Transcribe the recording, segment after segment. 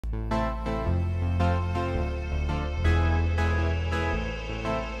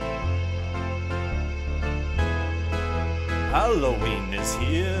Halloween is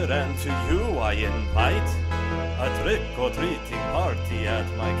here, and to you I invite a trick-or-treating party at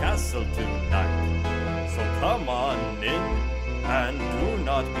my castle tonight. So come on in, and do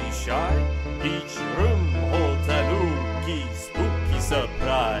not be shy. Each room holds an ooky, spooky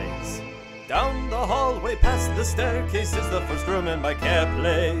surprise. Down the hallway past the staircase is the first room in my care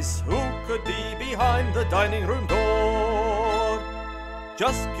place. Who could be behind the dining room door?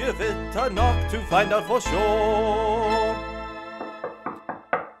 Just give it a knock to find out for sure.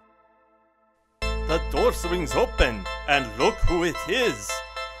 The door swings open, and look who it is.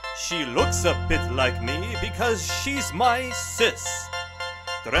 She looks a bit like me because she's my sis.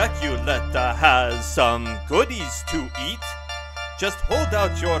 Draculetta has some goodies to eat. Just hold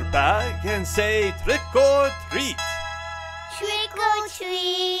out your bag and say trick or treat. Trick or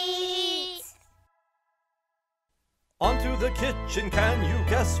treat. Onto the kitchen, can you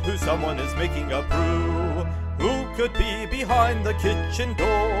guess who someone is making a brew? Who could be behind the kitchen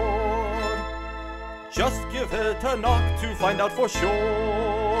door? Just give it a knock to find out for sure.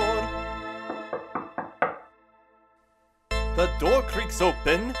 The door creaks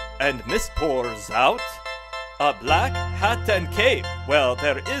open and mist pours out. A black hat and cape, well,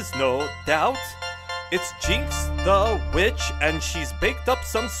 there is no doubt. It's Jinx the witch, and she's baked up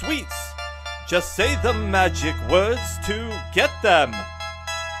some sweets. Just say the magic words to get them.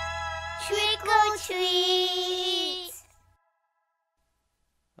 Trick or treat.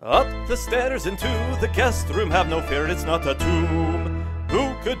 Up the stairs into the guest room, have no fear, it's not a tomb.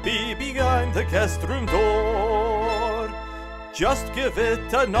 Who could be behind the guest room door? Just give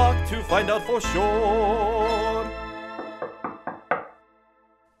it a knock to find out for sure.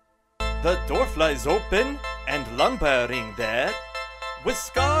 The door flies open, and lumbering there, with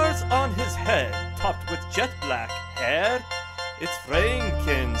scars on his head, topped with jet black hair, it's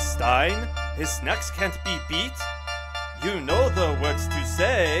Frankenstein, his snacks can't be beat. You know the words to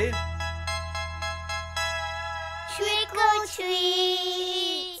say. Trick or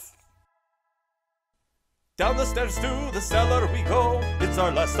treat. Down the stairs to the cellar we go. It's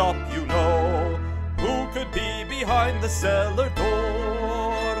our last stop, you know. Who could be behind the cellar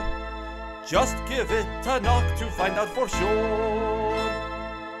door? Just give it a knock to find out for sure.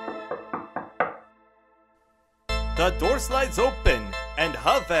 The door slides open, and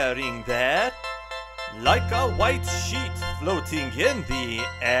hovering there, like a white sheet floating in the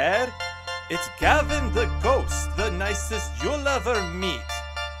air, it's Gavin the ghost, the nicest you'll ever meet.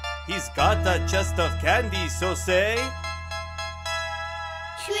 He's got a chest of candy, so say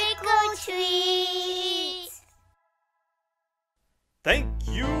Trick or treat. thank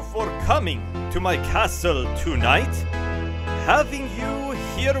you for coming to my castle tonight. Having you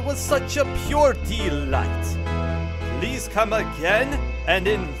here was such a pure delight. Please come again and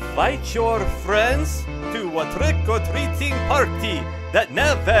invite your friends to a trick-or-treating party that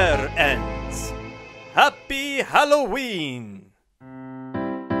never ends. Happy Halloween!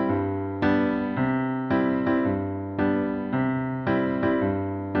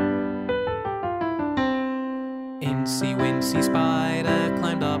 Incy Wincy Spider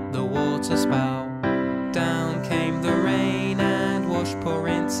climbed up the water spout. Down came the rain and washed poor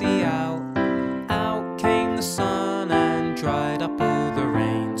Incy out. Out came the sun and dried up all the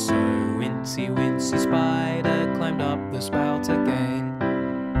rain. So Incy Wincy Spider climbed up the spout again.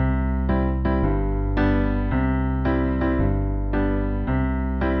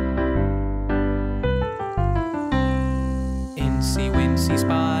 Incy Wincy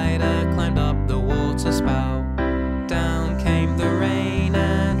Spider climbed up the water spout. Down came the rain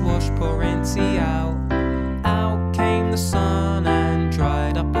and washed poor Incy out. Out came the sun and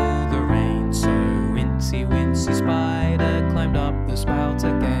dried up all the rain. So Incy Wincy Spider climbed up the spout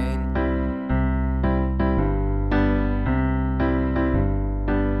again.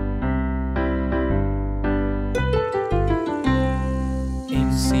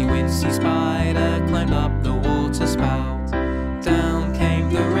 Incy Wincy Spider climbed up the water spout. Down came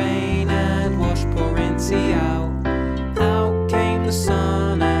the rain and washed poor Incy out. Out came the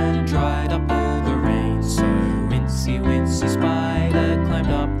sun and dried up all the rain. So Incy Wincy Spider climbed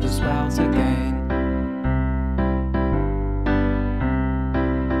up the spout again.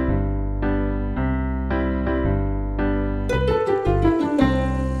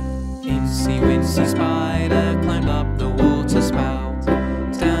 Incy Wincy Spider climbed up the water spout.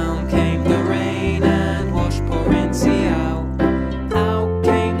 Down came the rain and washed poor Incy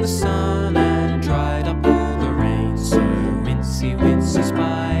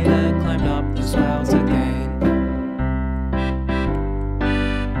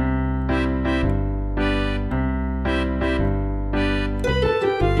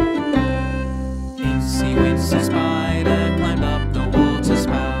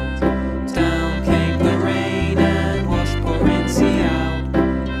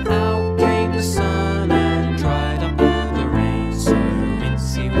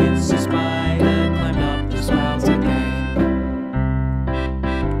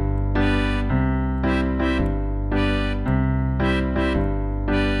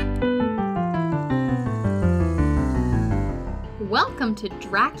Welcome to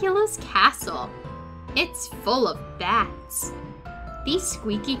Dracula's castle. It's full of bats. These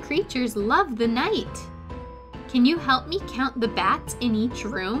squeaky creatures love the night. Can you help me count the bats in each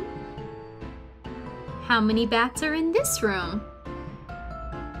room? How many bats are in this room?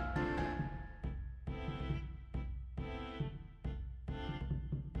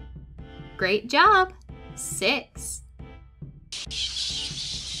 Great job! 6.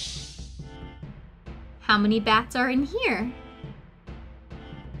 How many bats are in here?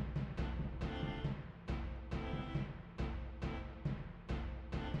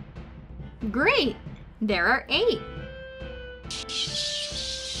 Great! There are 8.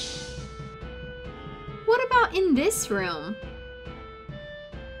 What about in this room?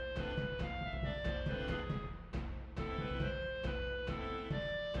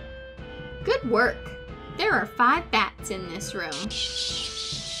 Good work! There are 5 bats in this room.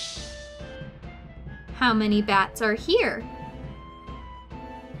 How many bats are here?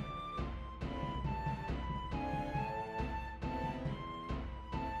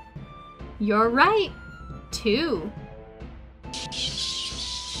 You're right! 2.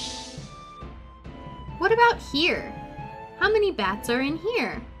 What about here? How many bats are in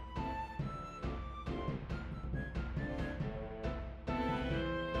here?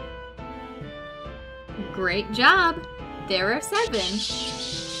 Great job! There are 7.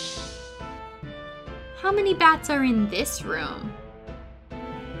 How many bats are in this room?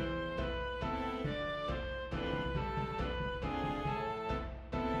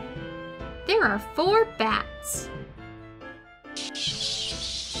 There are 4 bats.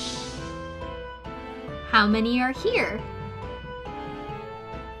 How many are here?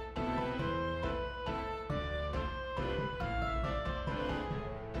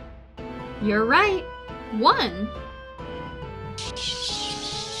 You're right, 1.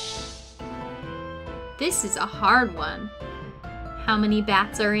 This is a hard one. How many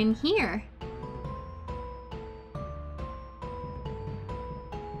bats are in here?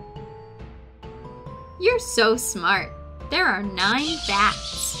 You're so smart. There are 9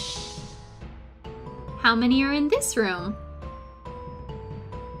 bats. How many are in this room?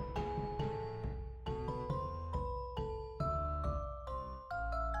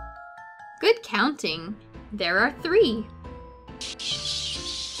 Good counting. There are 3.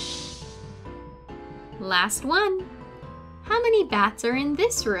 Last one. How many bats are in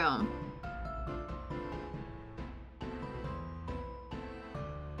this room?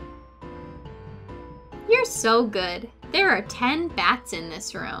 You're so good. There are 10 bats in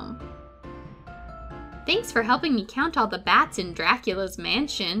this room. Thanks for helping me count all the bats in Dracula's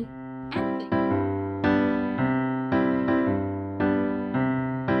mansion.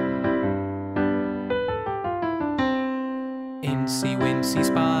 Incy Wincy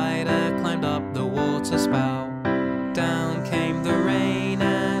Spider climbed up the water spout. Down came the rain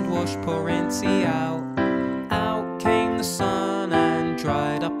and washed poor Incy out. Out came the sun and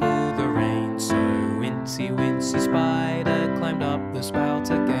dried up all the rain. So Incy Wincy Spider climbed up the spout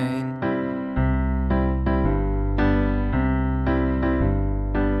again.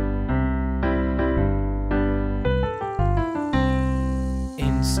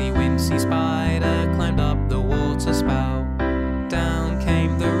 Incy Wincy Spider climbed up the water spout. Down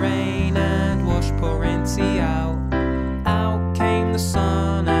came the rain and washed poor Incy out. Out came the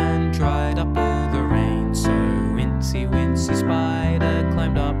sun and dried up all the rain. So Incy Wincy Spider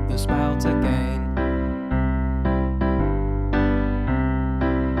climbed up the spout again.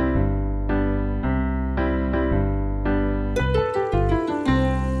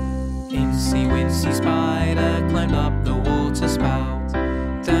 Incy Wincy Spider climbed up the water spout.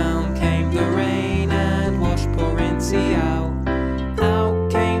 Down came the rain and washed poor Incy out.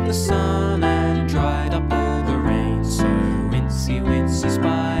 Out came the sun and dried up all the rain. So Incy Wincy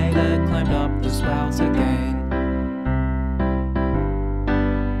Spider climbed up the spout again.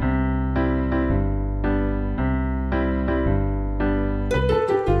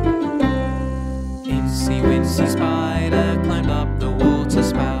 Incy Wincy Spider climbed up the water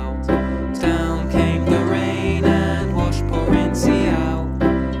spout. Down came the rain and washed poor Incy out.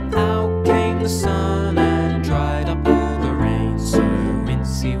 Out came the sun and dried up all the rain. So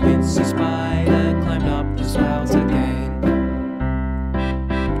Incy Wincy Spider climbed up the spout again.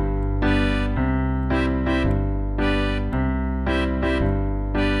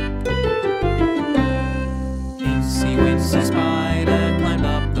 Incy Wincy Spider climbed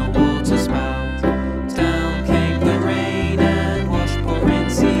up the water spout. Down came the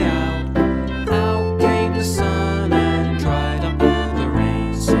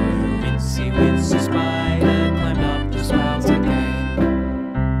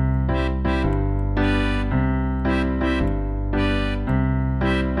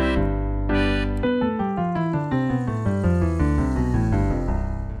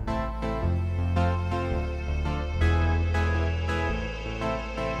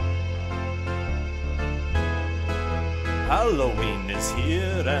Halloween is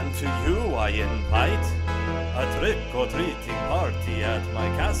here, and to you I invite a trick-or-treating party at my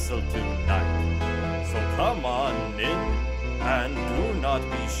castle tonight. So come on in, and do not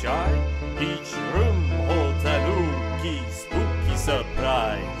be shy. Each room holds an ooky, spooky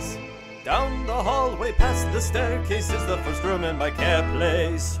surprise. Down the hallway past the staircase is the first room in my care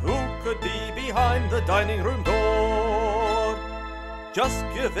place. Who could be behind the dining room door? Just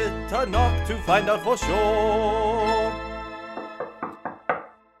give it a knock to find out for sure.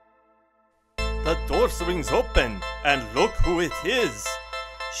 The door swings open, and look who it is.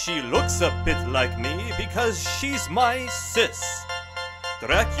 She looks a bit like me because she's my sis.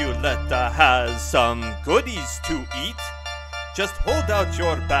 Draculetta has some goodies to eat. Just hold out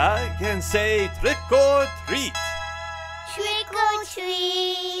your bag and say trick or treat. Trick or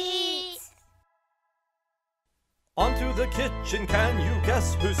treat. Onto the kitchen, can you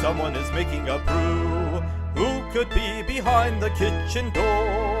guess who someone is making a brew? Who could be behind the kitchen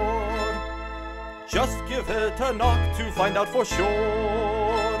door? Just give it a knock to find out for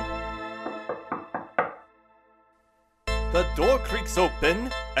sure. The door creaks open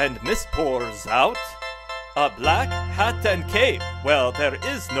and mist pours out. A black hat and cape, well, there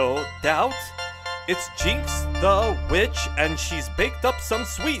is no doubt. It's Jinx the witch, and she's baked up some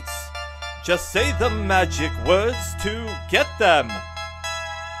sweets. Just say the magic words to get them.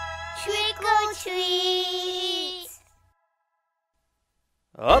 Trick or treat.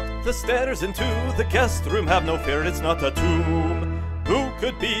 Up the stairs into the guest room, have no fear, it's not a tomb. Who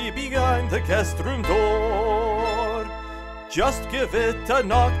could be behind the guest room door? Just give it a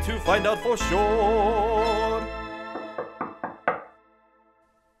knock to find out for sure.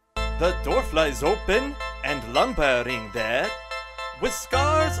 The door flies open, and Lungbearing there, with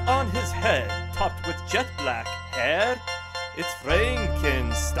scars on his head, topped with jet black hair. It's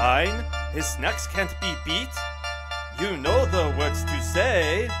Frankenstein, his snacks can't be beat. You know the words to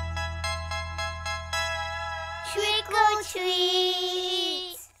say. Trick or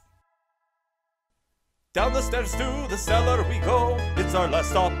treat. Down the stairs to the cellar we go, it's our last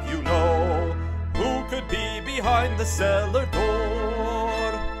stop, you know. Who could be behind the cellar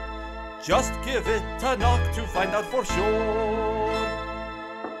door? Just give it a knock to find out for sure.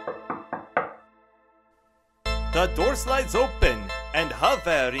 The door slides open, and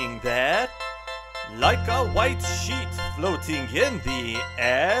hovering there, like a white sheet floating in the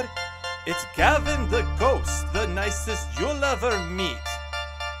air, it's Gavin the ghost, the nicest you'll ever meet.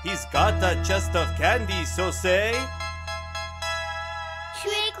 He's got a chest of candy, so say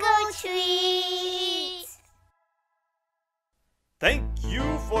Trick or treat. thank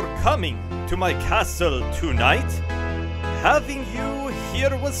you for coming to my castle tonight. Having you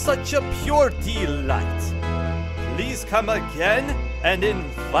here was such a pure delight. Please come again and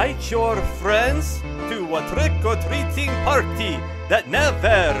invite your friends to a trick-or-treating party that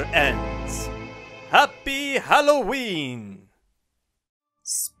never ends. Happy Halloween!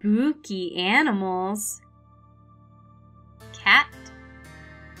 Spooky animals. Cat.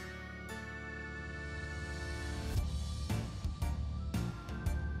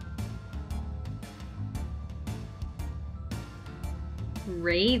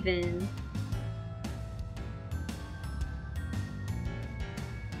 Raven.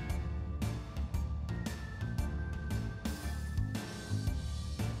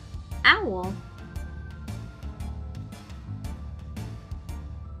 Owl.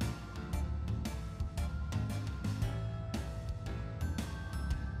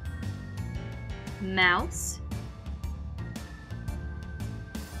 Mouse.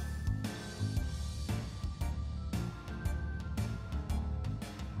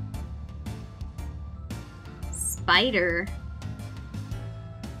 Spider.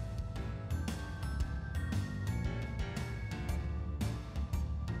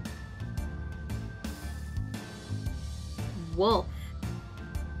 Wolf.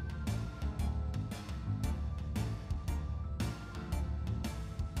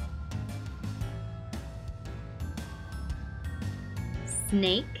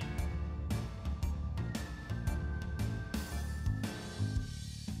 Snake.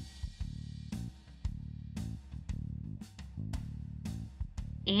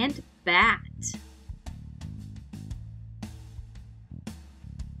 And bat.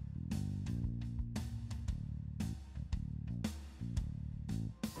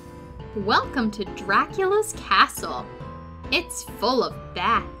 Welcome to Dracula's castle. It's full of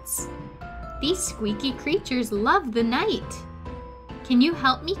bats. These squeaky creatures love the night. Can you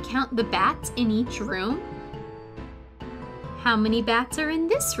help me count the bats in each room? How many bats are in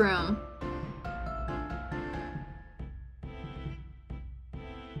this room?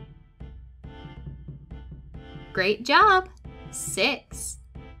 Great job! 6.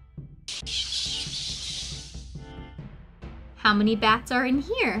 How many bats are in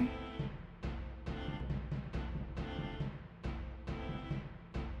here?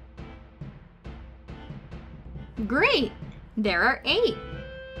 Great! There are 8.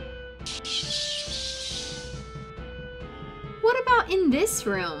 What about in this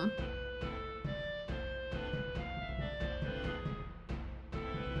room?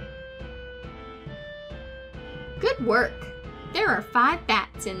 Good work! There are 5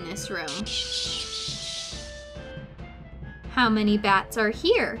 bats in this room. How many bats are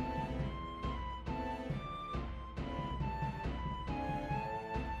here?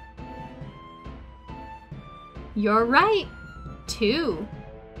 You're right! 2.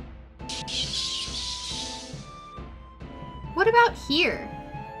 What about here?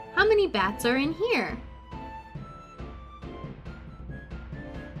 How many bats are in here?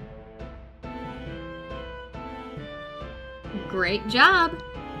 Great job!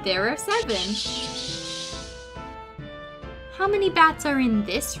 There are 7. How many bats are in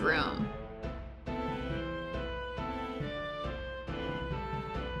this room?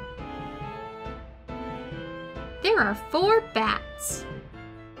 There are 4 bats.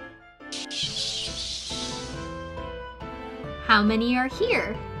 How many are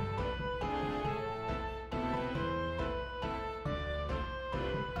here?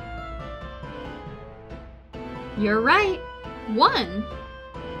 You're right, 1.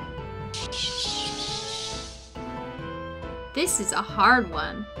 This is a hard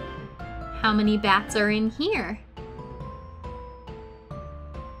one. How many bats are in here?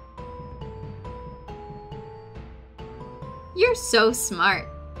 You're so smart.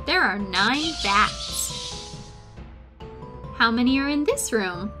 There are 9 bats. How many are in this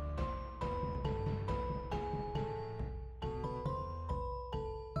room?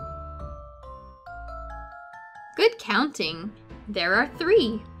 Good counting. There are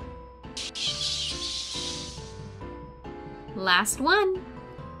 3. Last one.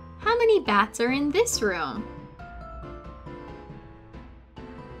 How many bats are in this room?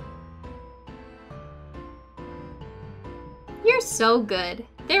 You're so good.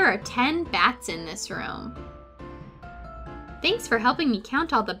 There are 10 bats in this room. Thanks for helping me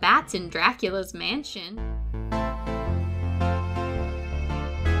count all the bats in Dracula's mansion.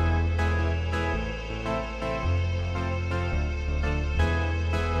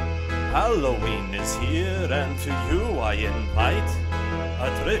 Halloween is here, and to you I invite a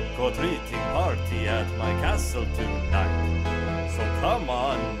trick-or-treating party at my castle tonight. So come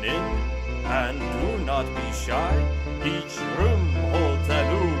on in, and do not be shy. Each room holds a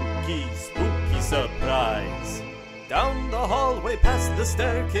ooky, spooky surprise. Down the hallway past the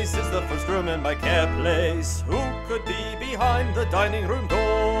staircase is the first room in my care place. Who could be behind the dining room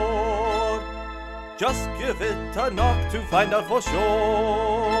door? Just give it a knock to find out for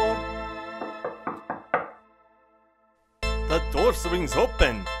sure. The door swings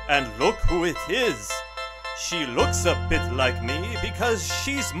open, and look who it is. She looks a bit like me because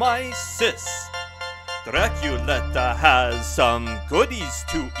she's my sis. Draculetta has some goodies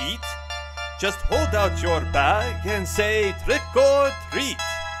to eat. Just hold out your bag and say trick or treat.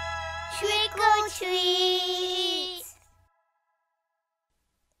 Trick or treat.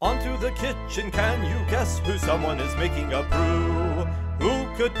 Onto the kitchen, can you guess who someone is making a brew?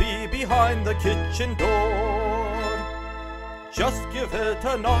 Who could be behind the kitchen door? Just give it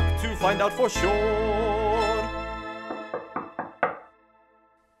a knock to find out for sure.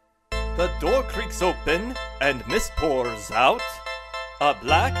 The door creaks open and mist pours out. A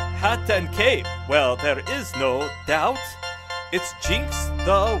black hat and cape, well, there is no doubt. It's Jinx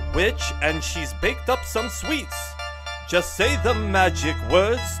the witch, and she's baked up some sweets. Just say the magic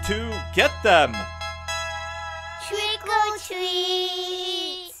words to get them. Trick or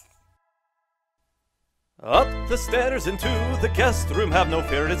treat. Up the stairs into the guest room, have no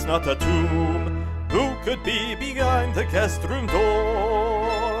fear, it's not a tomb. Who could be behind the guest room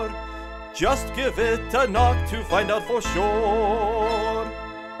door? Just give it a knock to find out for sure.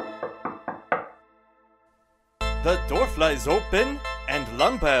 The door flies open, and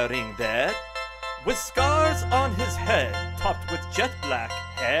lumbering there, with scars on his head, topped with jet black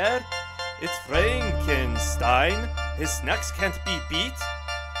hair, it's Frankenstein, his snacks can't be beat.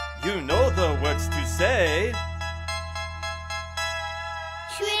 You know the words to say.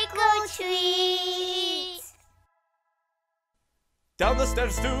 Trick or treat. Down the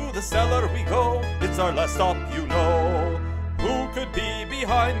stairs to the cellar we go. It's our last stop, you know. Who could be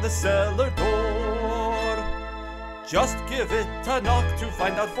behind the cellar door? Just give it a knock to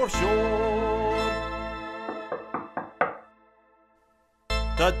find out for sure.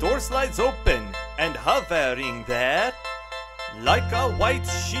 The door slides open, and hovering there, like a white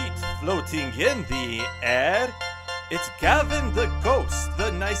sheet floating in the air. It's Gavin the ghost,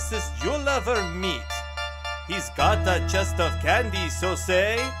 the nicest you'll ever meet. He's got a chest of candy, so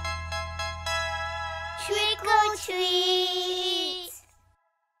say, trick or treat.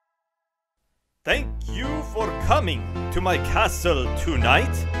 thank you for coming to my castle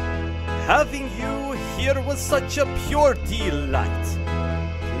tonight. Having you here was such a pure delight.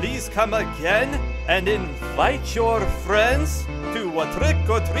 Please come again and invite your friends to a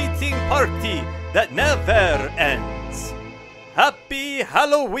trick-or-treating party that never ends. Happy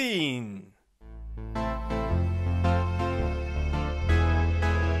Halloween!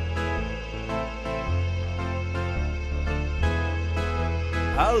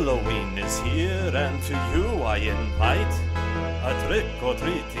 Halloween is here, and to you I invite a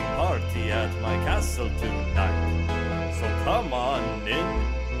trick-or-treating party at my castle tonight. So come on in,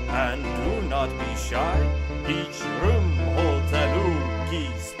 and do not be shy. Each room holds an ooky,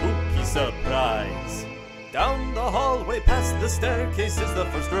 spooky surprise. Down the hallway past the staircase is the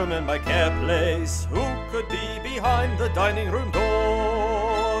first room in my care place. Who could be behind the dining room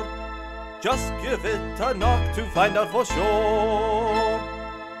door? Just give it a knock to find out for sure.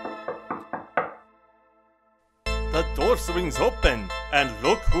 The door swings open, and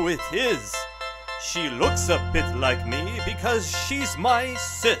look who it is. She looks a bit like me because she's my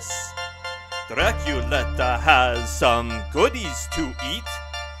sis. Draculetta has some goodies to eat.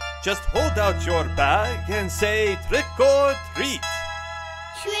 Just hold out your bag and say trick or treat.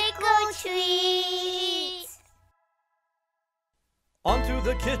 Trick or treat. Onto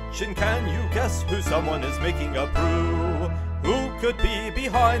the kitchen, can you guess who someone is making a brew? Who could be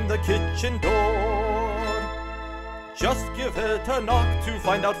behind the kitchen door? Just give it a knock to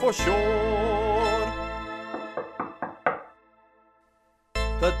find out for sure.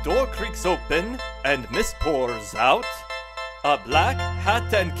 The door creaks open and mist pours out. A black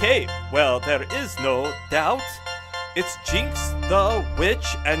hat and cape, well, there is no doubt. It's Jinx the witch,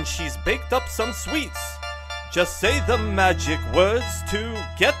 and she's baked up some sweets. Just say the magic words to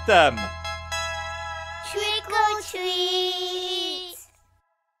get them. Trick or treat.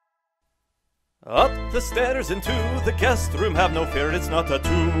 Up the stairs into the guest room, have no fear, it's not a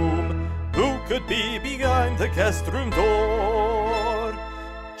tomb. Who could be behind the guest room door?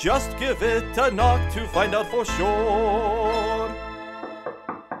 Just give it a knock to find out for sure.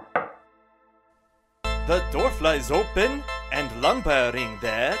 The door flies open, and lumbering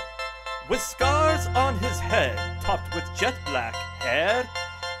there, with scars on his head, topped with jet black hair,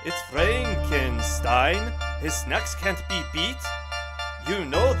 it's Frankenstein, his snacks can't be beat. You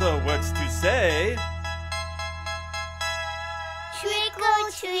know the words to say. Trick or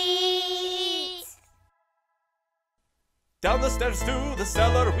treat. Down the stairs to the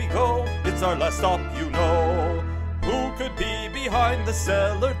cellar we go. It's our last stop, you know. Who could be behind the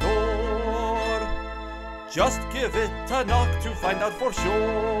cellar door? Just give it a knock to find out for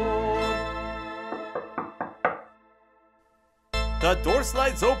sure. The door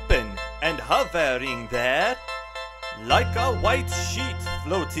slides open, and hovering there, like a white sheet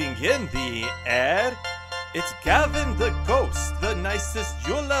floating in the air, it's Gavin the ghost, the nicest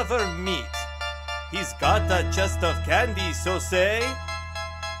you'll ever meet. He's got a chest of candy, so say,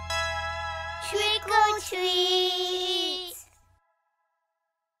 Trick or treat.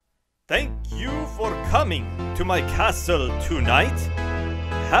 thank you for coming to my castle tonight.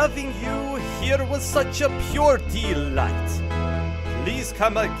 Having you here was such a pure delight. Please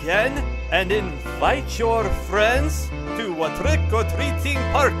come again and invite your friends to a trick-or-treating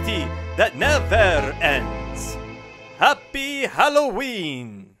party that never ends. Happy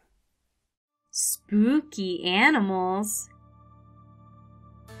Halloween! Spooky animals.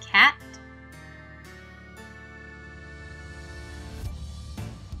 Cat.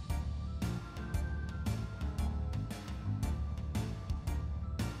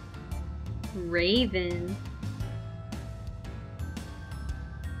 Raven.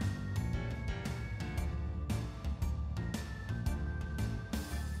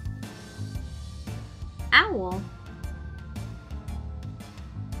 Owl.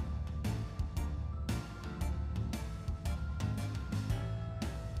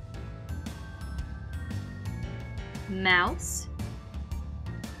 Mouse.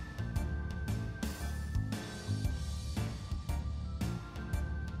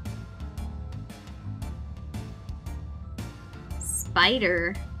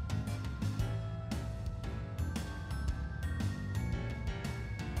 Spider.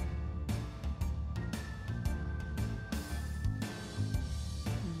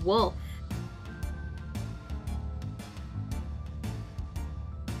 Wolf.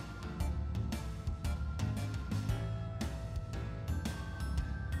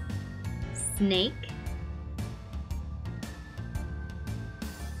 snake,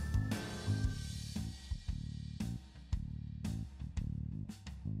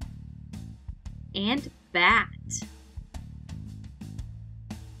 and bat.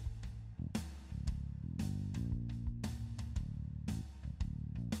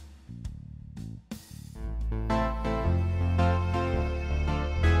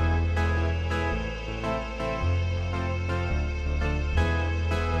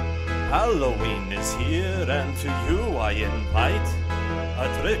 Halloween is here, and to you I invite a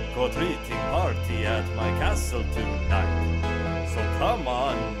trick-or-treating party at my castle tonight. So come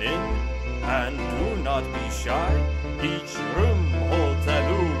on in, and do not be shy. Each room holds an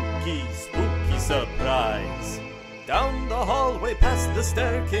ooky, spooky surprise. Down the hallway past the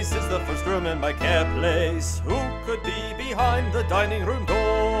staircase is the first room in my care place. Who could be behind the dining room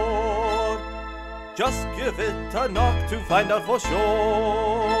door? Just give it a knock to find out for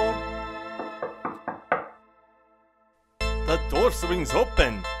sure. The door swings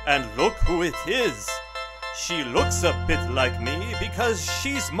open, and look who it is. She looks a bit like me because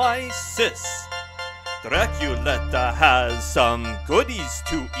she's my sis. Draculetta has some goodies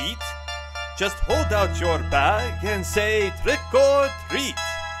to eat. Just hold out your bag and say trick or treat.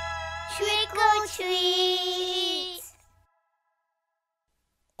 Trick or treat.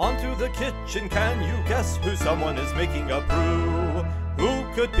 Onto the kitchen, can you guess who someone is making a brew?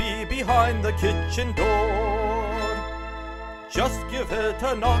 Who could be behind the kitchen door? Just give it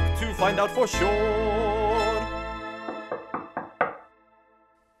a knock to find out for sure.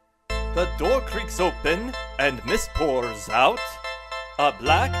 The door creaks open and mist pours out. A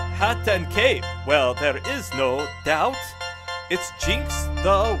black hat and cape, well, there is no doubt. It's Jinx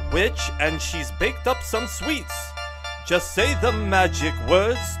the witch, and she's baked up some sweets. Just say the magic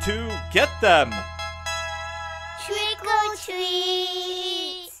words to get them. Trick or treat.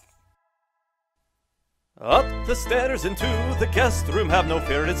 Up the stairs into the guest room, have no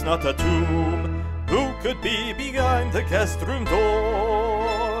fear, it's not a tomb. Who could be behind the guest room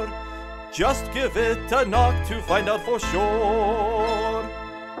door? Just give it a knock to find out for sure.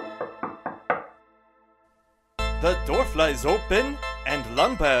 The door flies open, and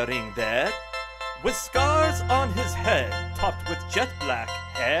lumbering there, with scars on his head, topped with jet black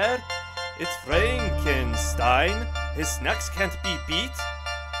hair. It's Frankenstein, his snacks can't be beat.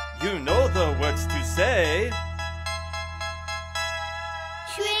 You know the words to say.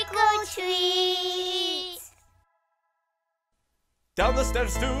 Trick or treat. Down the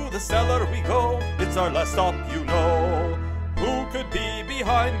stairs to the cellar we go. It's our last stop, you know. Who could be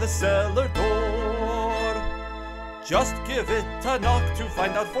behind the cellar door? Just give it a knock to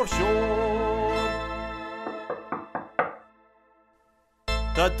find out for sure.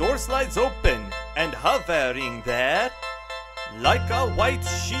 The door slides open, and hovering there, like a white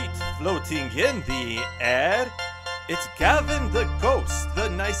sheet floating in the air, it's Gavin the ghost, the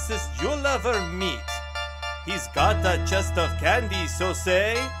nicest you'll ever meet. He's got a chest of candy, so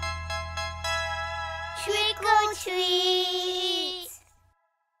say Trick or treat.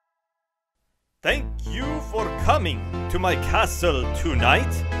 thank you for coming to my castle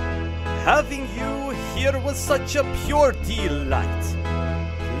tonight. Having you here was such a pure delight.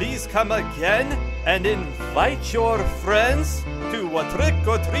 Please come again and invite your friends to a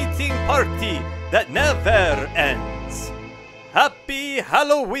trick-or-treating party that never ends. Happy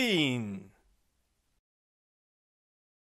Halloween!